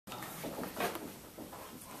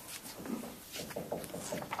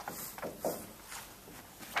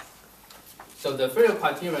So the failure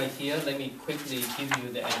criteria here, let me quickly give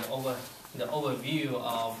you the overview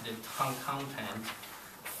of the content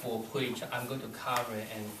for which I'm going to cover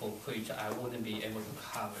and for which I wouldn't be able to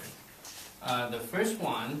cover. The first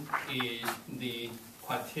one is the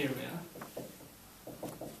criteria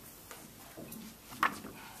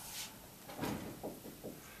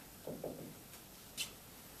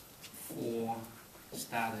for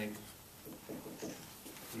static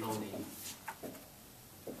loading.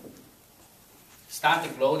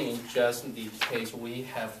 Static loading, just the case we've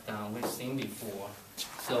seen before.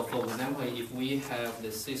 So for example, if we have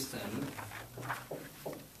the system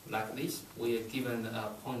like this, we are given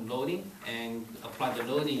a point loading and apply the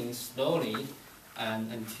loading slowly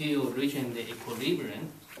and until reaching the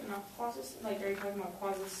equilibrium. Like, are you talking about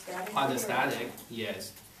quasi-static? Quasi-static,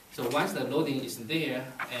 yes. So once the loading is there,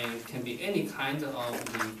 and it can be any kind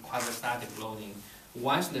of the quasi-static loading,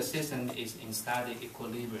 once the system is in static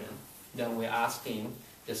equilibrium, then we're asking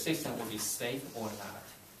the system will be safe or not.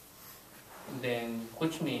 Then,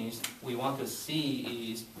 which means we want to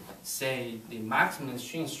see is, say, the maximum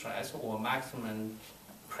strain stress or maximum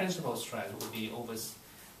principal stress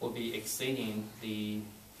will be exceeding the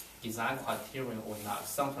design criterion or not,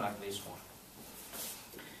 something like this one.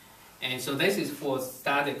 And so this is for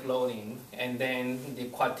static loading, and then the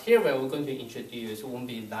criteria we're going to introduce won't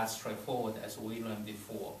be that straightforward as we learned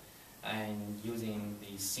before, and using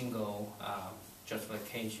the single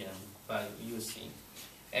justification by using.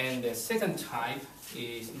 And the second type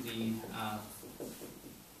is the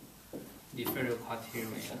failure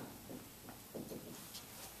criteria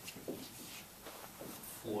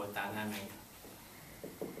for dynamic,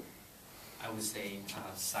 I would say,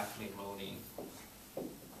 cyclic loading.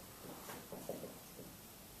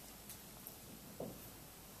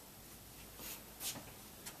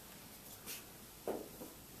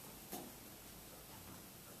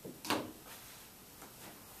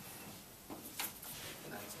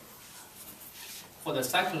 For the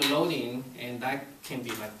cyclic loading, and that can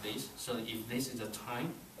be like this. So if this is the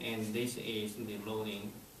time, and this is the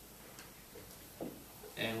loading,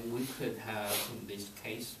 and we could have this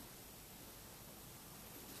case.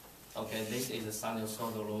 Okay, this is the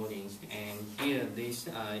sinusoidal loading, and here this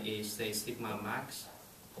is say sigma max,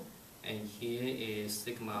 and here is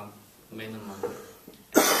sigma minimum.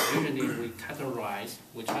 Usually we try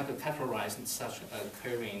to categorize such a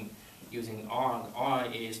curving using R. R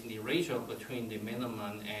is the ratio between the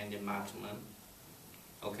minimum and the maximum.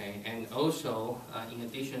 Okay, and also in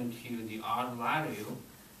addition to the R value,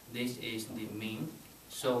 this is the mean.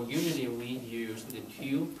 So usually we use the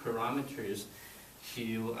two parameters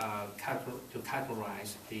to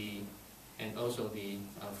categorize the and also the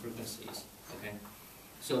frequencies. Okay,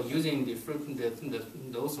 so using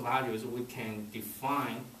those values, we can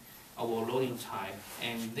define our loading type,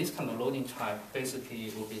 and this kind of loading type basically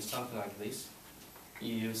will be something like this.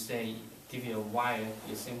 You say, give you a wire,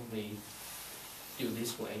 you simply do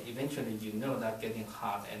this way. Eventually, you know that getting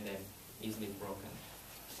hot and then easily broken.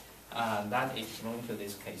 That is belonging to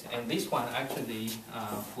this case. And this one actually,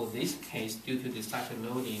 for this case, due to the cyclic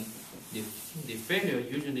loading, the failure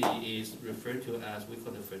usually is referred to as we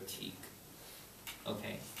call the fatigue.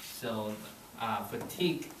 Okay, so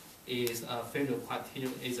fatigue is a failure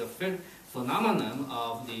criteria, is a phenomenon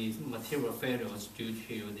of the material failures due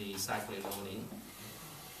to the cyclic loading.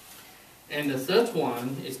 And the third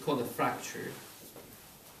one is called the fracture.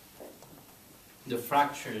 The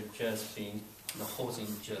fracture just being the whole thing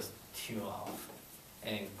just tear off,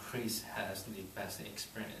 and Chris has the best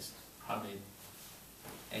experience probably,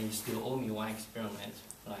 and you still owe me one experiment,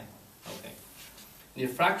 right? Okay. The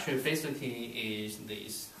fracture basically is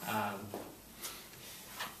this.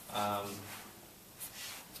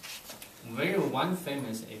 Very one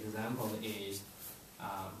famous example is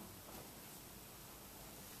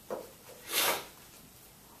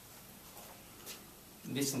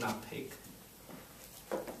this is not pig.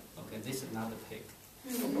 Okay, this is not a pig.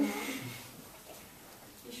 You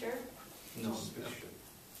sure? No,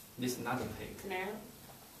 this is not a pig. It's an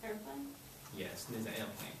airplane? Yes, this is an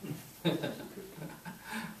airplane.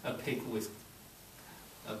 a pig with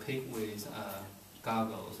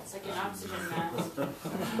goggles. It's like an oxygen mask.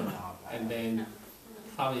 And then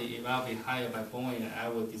probably if I'll be hired by Boeing, I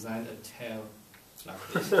will design a tail like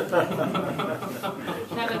this. Have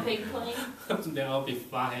a pig plane? Then I'll be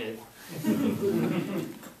fired.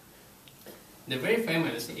 The very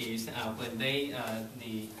famous is when they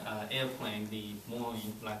the airplane, the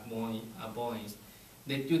Boeing,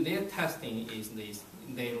 they do their testing is this.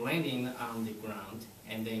 They landing on the ground,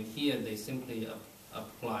 and then here they simply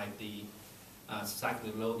apply the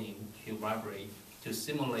cyclic loading to vibrate, to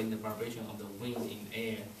simulate the vibration of the wings in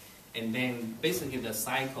air. And then basically the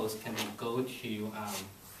cycles can be go to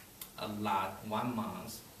a lot, 1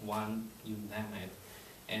 month, you name it.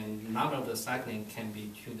 And number of the cycling can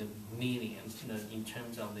be to the millions, in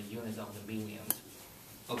terms of the units of the millions.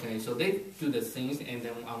 Okay, so they do the things, and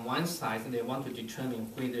then on one side, they want to determine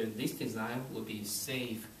whether this design will be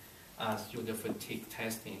safe through the fatigue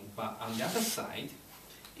testing. But on the other side,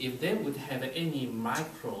 if they would have any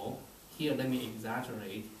micro, here let me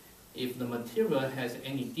exaggerate, if the material has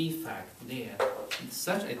any defect there,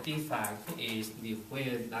 such a defect is the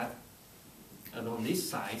where that along this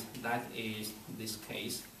side, that is this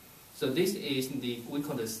case. So this is we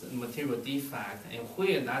call this material defect, and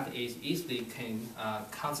where that is easily can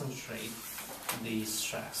concentrate the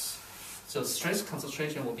stress. So stress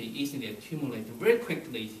concentration will be easily accumulated very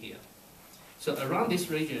quickly here. So around this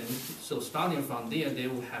region, so starting from there, they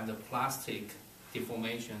will have the plastic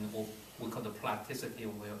deformation, or we call the plasticity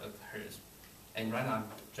will occur. And right now, I'm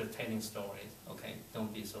just telling stories, okay?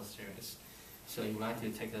 Don't be so serious. So you like to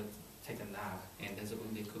take a nap, and this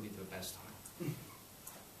could be the best time.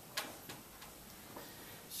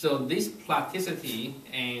 So this plasticity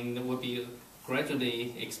and will be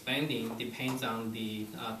gradually expanding depends on the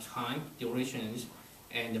time, durations,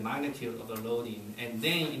 and the magnitude of the loading. And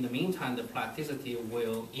then in the meantime, the plasticity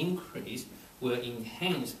will increase, will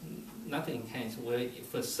enhance, not enhance, will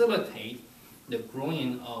facilitate the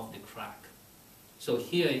growing of the crack. So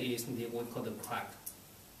here is what we call the crack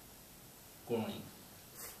growing,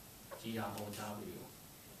 G-R-O-W.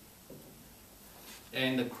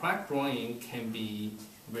 And the crack growing can be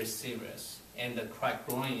very serious. And the crack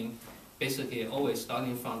growing basically always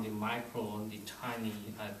starting from the micro, the tiny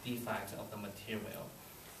defects of the material.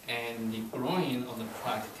 And the growing of the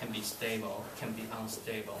crack can be stable, can be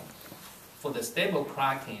unstable. For the stable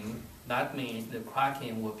cracking, that means the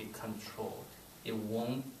cracking will be controlled. It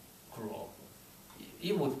won't grow.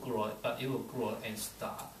 It would grow, but it will grow and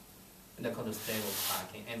stop. That's called stable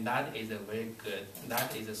cracking. And that is a very good,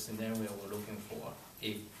 that is a scenario we're looking for.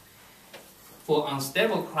 For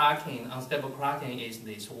unstable cracking is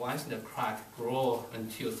this: once the crack grows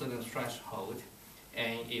until a certain threshold,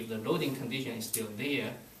 and if the loading condition is still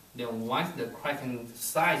there, then once the cracking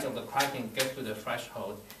size of the cracking gets to the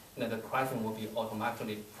threshold, then the cracking will be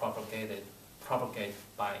automatically propagated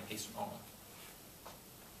by its own.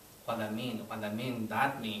 What that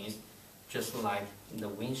means just like the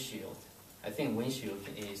windshield. I think windshield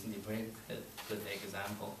is the very good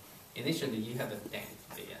example. Initially, you have a dent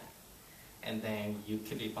there, and then you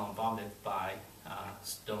keep it bombarded by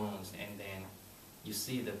stones, and then you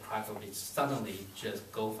see the crack of it suddenly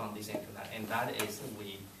just go from this end to that, and that is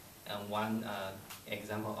one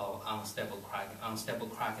example of unstable cracking. Unstable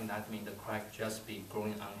cracking, that means the crack just be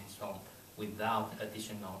growing on its own without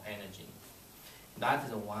additional energy. That is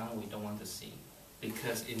the one we don't want to see,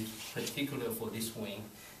 because in particular for this wing,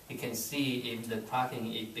 you can see if the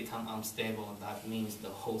cracking it become unstable, that means the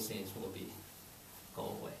whole thing will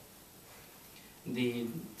go away.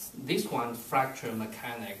 This one, fracture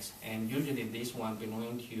mechanics, and usually this one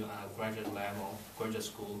belonging to graduate level, graduate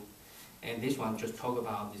school, and this one just talk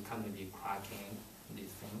about this kind of the cracking,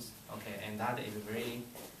 these things, okay, and that is very,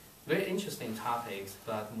 very interesting topics,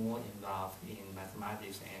 but more involved in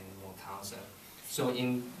mathematics and more concept. So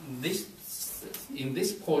in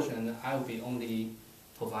this portion, I will be only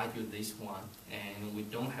provide you this one, and we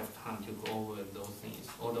don't have time to go over those things,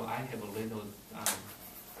 although I have a little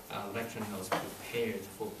lecture notes prepared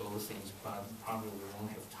for those things, but probably we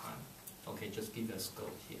won't have time. Okay, just give a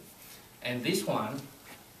scope here. And this one,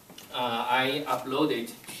 I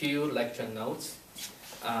uploaded 2 lecture notes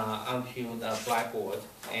onto the Blackboard,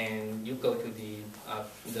 and you go to the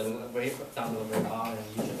very down the bottom,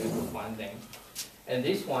 you should be able to find them. And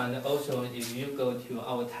this one also, if you go to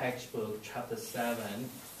our textbook, chapter 7,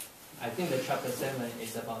 I think the chapter 7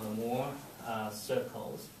 is about the more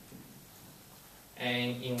circles.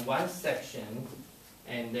 And in one section,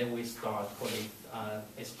 and then we start with,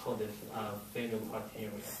 it's called the failure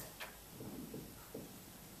criteria.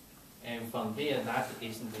 And from there, I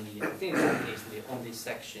think that is the only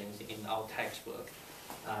sections in our textbook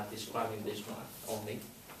describing this one only.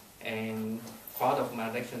 And part of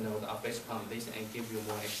my lecture notes are based on this and give you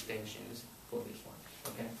more extensions for this one.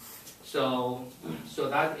 Okay, so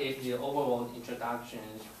that is the overall introduction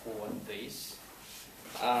for this.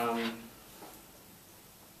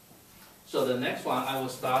 So the next one I will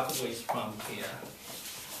start with from here.